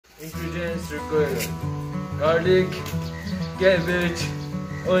Ingredients required: garlic, cabbage,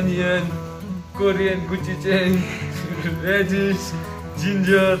 onion, Korean gochujang, radish,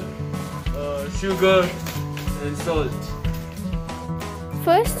 ginger, sugar, and salt.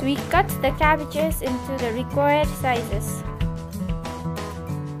 First, we cut the cabbages into the required sizes.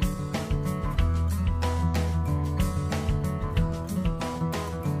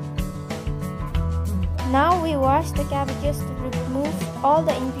 Now we wash the cabbages to remove all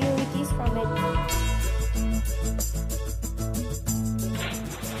the impurities from it.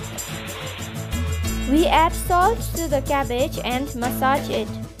 We add salt to the cabbage and massage it.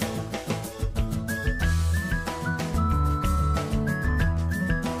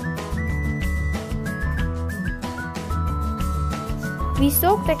 We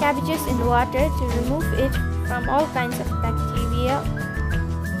soak the cabbages in water to remove it from all kinds of bacteria.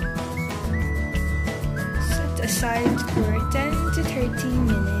 Set aside for 10 to 13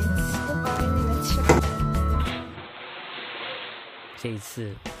 minutes.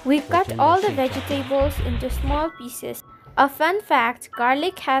 We cut all the vegetables into small pieces. A fun fact,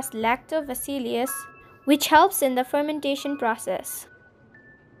 garlic has lactobacillus, which helps in the fermentation process.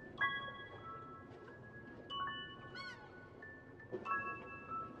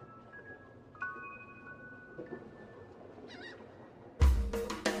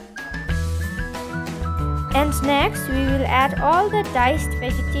 And next, we will add all the diced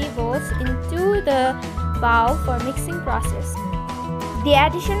vegetables into the bowl for mixing process. The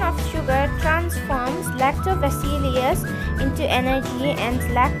addition of sugar transforms lactobacillus into energy, and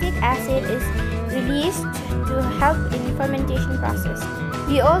lactic acid is released to help in fermentation process.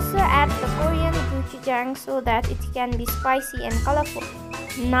 We also add the Korean gochujang so that it can be spicy and colorful.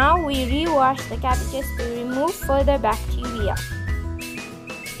 Now we rewash the cabbages to remove further bacteria.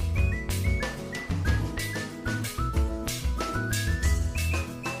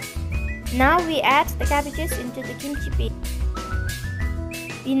 Now we add the cabbages into the kimchi paste.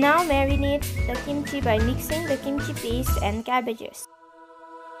 We now marinate the kimchi by mixing the kimchi paste and cabbages.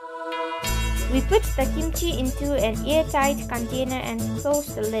 We put the kimchi into an airtight container and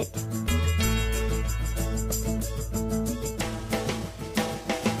close the lid.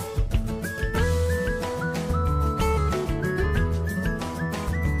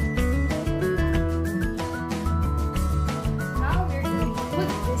 Now we're going to put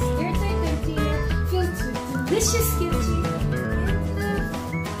this airtight container filled with delicious kimchi in the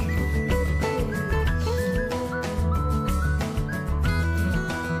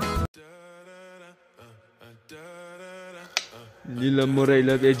Lila moray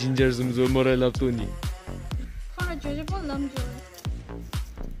love e ginger zumzo moray love Tony.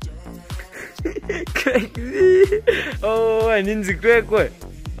 Oh, I need to crack what?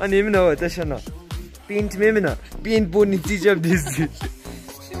 I need to know what that's not. Paint me na. Paint pony teach up this.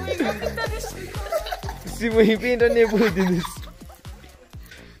 See what he paint on your boot in this.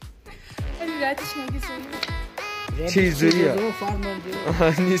 Cheese, yeah.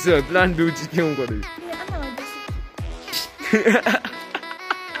 This is a plant beauty.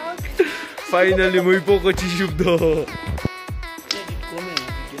 Finally, my pocket tissue though.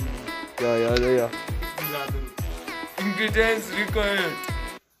 Yeah. Ingredients required: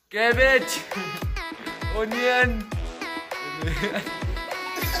 cabbage, onion,